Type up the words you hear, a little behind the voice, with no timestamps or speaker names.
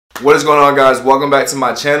What is going on, guys? Welcome back to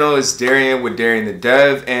my channel. It's Darian with Darian the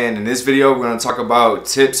Dev, and in this video we're going to talk about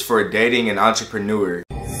tips for dating an entrepreneur.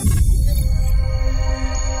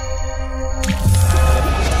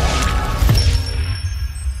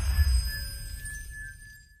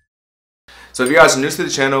 So if you guys are new to the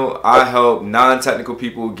channel, I help non-technical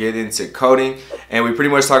people get into coding, and we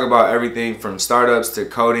pretty much talk about everything from startups to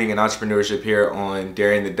coding and entrepreneurship here on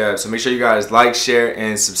Darian the Dev. So make sure you guys like, share,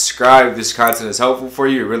 and subscribe if this content is helpful for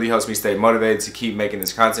you. It really helps me stay motivated to keep making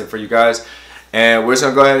this content for you guys. And we're just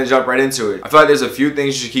gonna go ahead and jump right into it. I feel like there's a few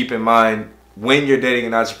things you should keep in mind when you're dating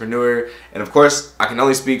an entrepreneur, and of course I can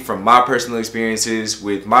only speak from my personal experiences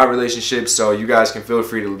with my relationships, so you guys can feel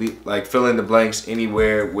free to fill in the blanks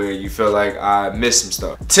anywhere where you feel like I missed some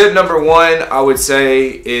stuff. Tip number one, I would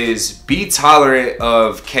say, is be tolerant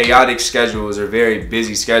of chaotic schedules or very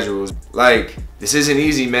busy schedules. Like, this isn't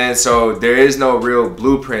easy, man, so there is no real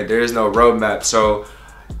blueprint, there is no roadmap, so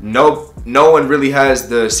no one really has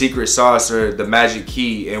the secret sauce or the magic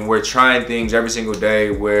key, and we're trying things every single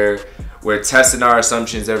day. We're testing our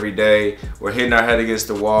assumptions every day. We're hitting our head against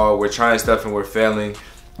the wall. We're trying stuff and we're failing.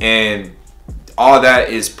 And all that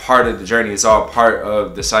is part of the journey. It's all part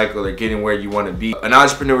of the cycle of getting where you want to be. An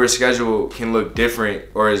entrepreneur's schedule can look different,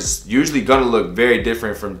 or is usually going to look very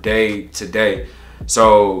different from day to day.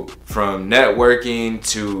 So from networking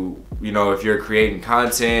to, if you're creating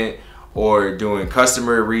content or doing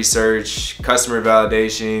customer research, customer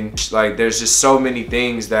validation, like there's just so many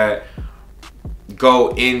things that go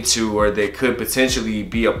into, or they could potentially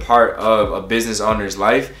be a part of a business owner's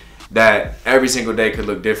life, that every single day could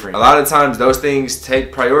look different. A lot of times those things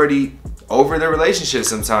take priority over the relationship.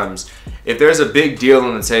 Sometimes if there's a big deal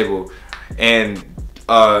on the table and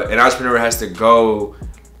an entrepreneur has to go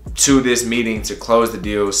to this meeting to close the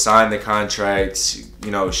deal, sign the contracts,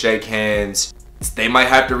 shake hands, they might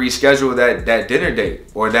have to reschedule that dinner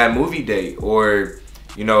date or that movie date, or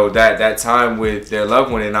that time with their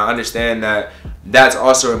loved one. And I understand that that's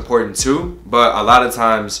also important too, but a lot of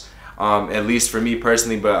times, at least for me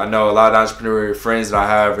personally, but I know a lot of entrepreneur friends that I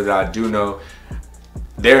have or that I do know,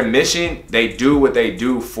 their mission, they do what they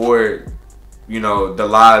do for the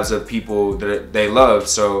lives of people that they love.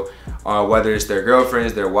 So whether it's their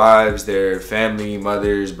girlfriends, their wives, their family,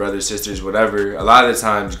 mothers, brothers, sisters, whatever, a lot of the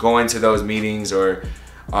times going to those meetings or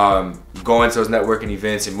going to those networking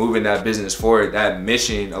events and moving that business forward, that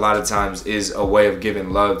mission a lot of times is a way of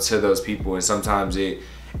giving love to those people. And sometimes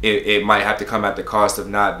it might have to come at the cost of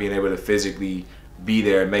not being able to physically be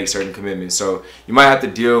there and make certain commitments. So you might have to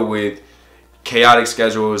deal with chaotic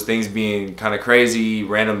schedules, things being kind of crazy,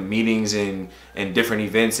 random meetings and different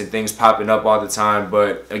events and things popping up all the time.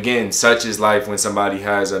 But again, such is life when somebody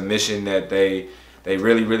has a mission that they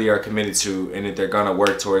really are committed to, and that they're gonna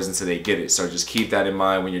work towards until they get it. So just keep that in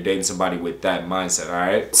mind when you're dating somebody with that mindset, all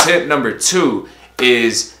right? Tip number two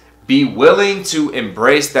is be willing to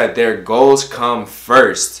embrace that their goals come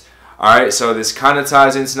first. All right, so this kind of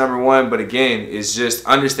ties into number one, but again, it's just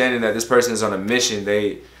understanding that this person is on a mission.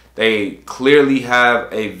 They clearly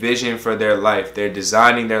have a vision for their life. They're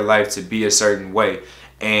designing their life to be a certain way.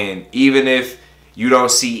 And even if you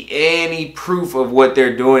don't see any proof of what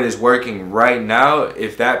they're doing is working right now,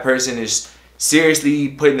 if that person is seriously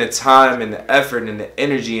putting the time and the effort and the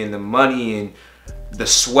energy and the money and the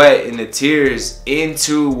sweat and the tears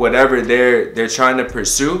into whatever they're trying to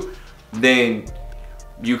pursue, then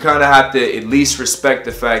you kind of have to at least respect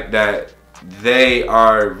the fact that they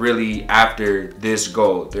are really after this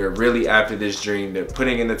goal. They're really after this dream. They're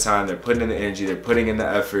putting in the time, they're putting in the energy, they're putting in the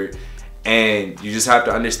effort. And you just have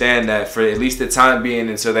to understand that for at least the time being,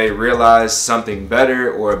 until they realize something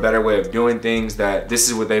better or a better way of doing things, that this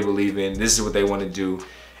is what they believe in, this is what they want to do,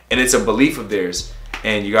 and it's a belief of theirs.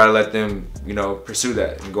 And you got to let them, pursue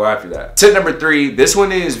that and go after that. Tip number three, this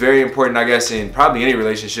one is very important, I guess, in probably any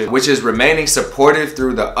relationship, which is remaining supportive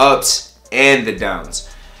through the ups and the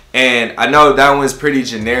downs. And I know that one's pretty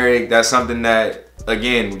generic. That's something that,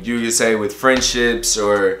 again, you could say with friendships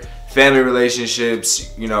or family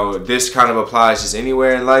relationships, this kind of applies just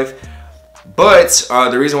anywhere in life. But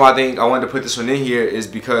the reason why I think I wanted to put this one in here is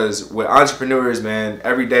because with entrepreneurs, man,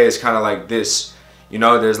 every day is kind of like this.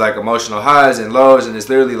 There's like emotional highs and lows, and it's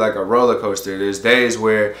literally like a roller coaster. There's days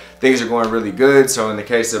where things are going really good. So in the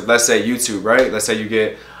case of, let's say, YouTube, right? Let's say you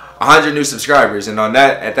get 100 new subscribers, and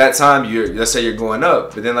at that time, let's say you're going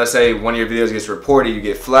up, but then let's say one of your videos gets reported, you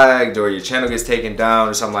get flagged, or your channel gets taken down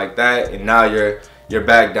or something like that, and now you're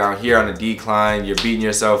back down here on a decline. You're beating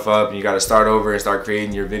yourself up, and you got to start over and start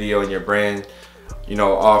creating your video and your brand,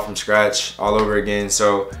 all from scratch, all over again.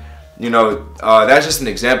 So that's just an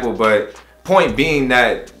example, but point being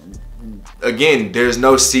that again, there's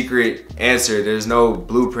no secret answer. There's no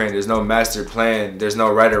blueprint. There's no master plan. There's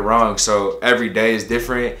no right or wrong. So every day is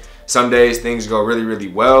different. Some days things go really, really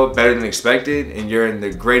well, better than expected, and you're in the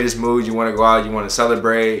greatest mood. You want to go out, you want to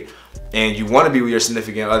celebrate, and you want to be with your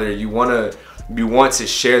significant other. You want to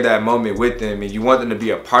share that moment with them, and you want them to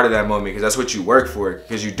be a part of that moment, because that's what you work for,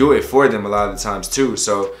 because you do it for them a lot of the times too.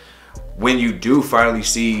 So when you do finally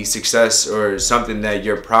see success or something that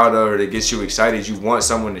you're proud of or that gets you excited, you want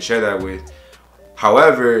someone to share that with.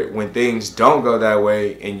 However, when things don't go that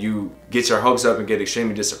way and you get your hopes up and get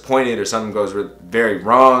extremely disappointed, or something goes very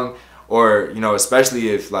wrong, or, you know, especially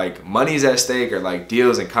if like money's at stake or like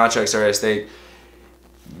deals and contracts are at stake,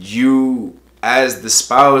 you as the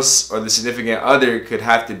spouse or the significant other could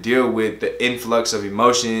have to deal with the influx of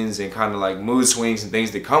emotions and kind of like mood swings and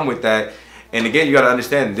things that come with that. And again, you got to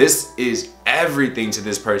understand, this is everything to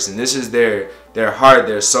this person. This is their heart,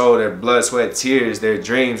 their soul, their blood, sweat, tears, their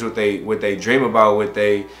dreams, what they dream about, what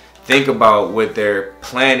they think about, what they're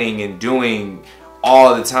planning and doing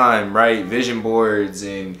all the time, right? Vision boards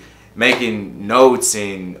and making notes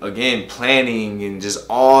and, again, planning and just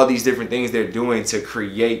all these different things they're doing to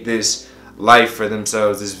create this life for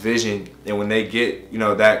themselves, this vision. And when they get, you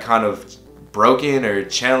know, that kind of broken or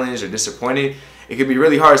challenged or disappointed, it can be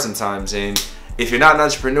really hard sometimes. And if you're not an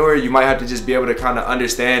entrepreneur, you might have to just be able to kind of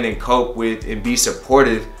understand and cope with and be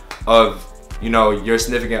supportive of, you know, your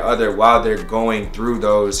significant other while they're going through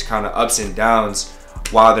those kind of ups and downs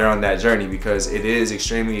while they're on that journey, because it is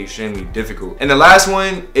extremely, extremely difficult. And the last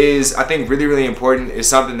one is, I think, really, really important. It's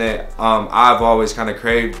something that I've always kind of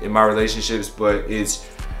craved in my relationships, but it's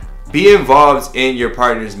be involved in your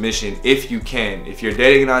partner's mission if you can. If you're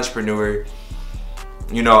dating an entrepreneur,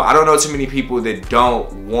 you know, I don't know too many people that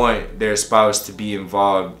don't want their spouse to be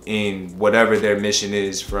involved in whatever their mission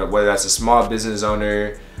is, for whether that's a small business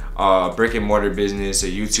owner, brick and mortar business, a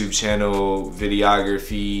YouTube channel,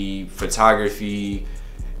 videography, photography,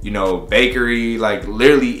 you know, bakery, like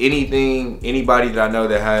literally anything, anybody that I know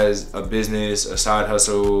that has a business, a side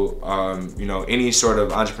hustle, you know, any sort of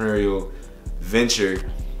entrepreneurial venture,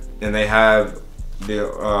 and they have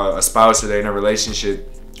a spouse or they're in a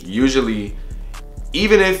relationship, usually,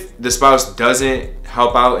 even if the spouse doesn't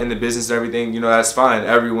help out in the business and everything, you know, that's fine.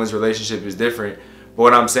 Everyone's relationship is different. But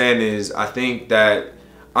what I'm saying is, I think that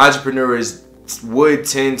entrepreneurs would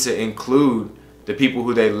tend to include the people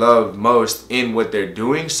who they love most in what they're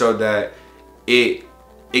doing, so that it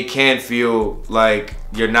can feel like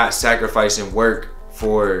you're not sacrificing work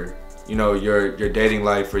for, you know, your dating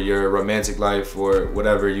life or your romantic life or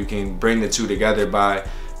whatever. You can bring the two together by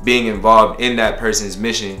being involved in that person's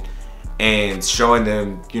mission and showing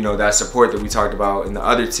them, you know, that support that we talked about in the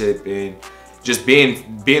other tip, and just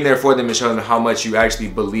being there for them and showing them how much you actually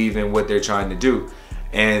believe in what they're trying to do.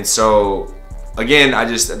 And so again,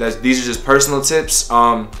 these are just personal tips,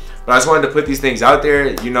 but I just wanted to put these things out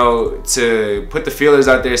there, you know, to put the feelers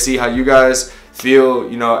out there, see how you guys feel,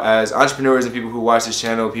 you know, as entrepreneurs and people who watch this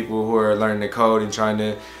channel, people who are learning to code and trying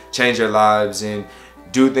to change their lives and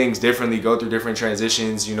do things differently, go through different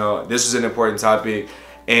transitions. You know, this was an important topic,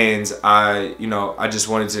 and I just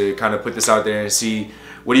wanted to kind of put this out there and see,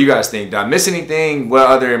 what do you guys think? Did I miss anything? What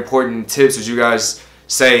other important tips would you guys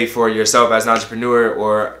say for yourself as an entrepreneur?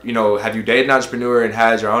 Or, you know, have you dated an entrepreneur and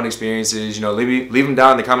had your own experiences? You know, leave them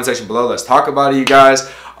down in the comment section below. Let's talk about it, you guys.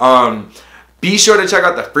 Be sure to check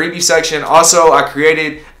out the freebie section. Also, I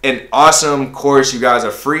created an awesome course, you guys,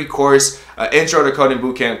 a free course, an intro to coding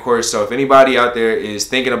bootcamp course. So if anybody out there is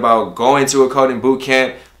thinking about going to a coding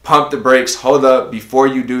bootcamp, pump the brakes, hold up before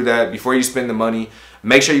you do that, before you spend the money.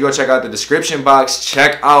 Make sure you go check out the description box.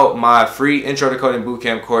 Check out my free intro to coding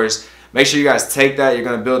bootcamp course. Make sure you guys take that. You're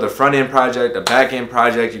going to build a front-end project, a back-end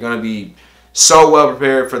project. You're going to be so well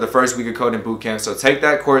prepared for the first week of coding bootcamp. So take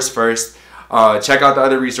that course first. Check out the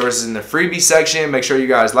other resources in the freebie section. Make sure you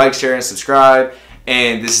guys like, share, and subscribe.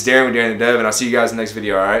 And this is Darren with Darren the Dev, and I'll see you guys in the next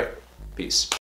video, all right? Peace.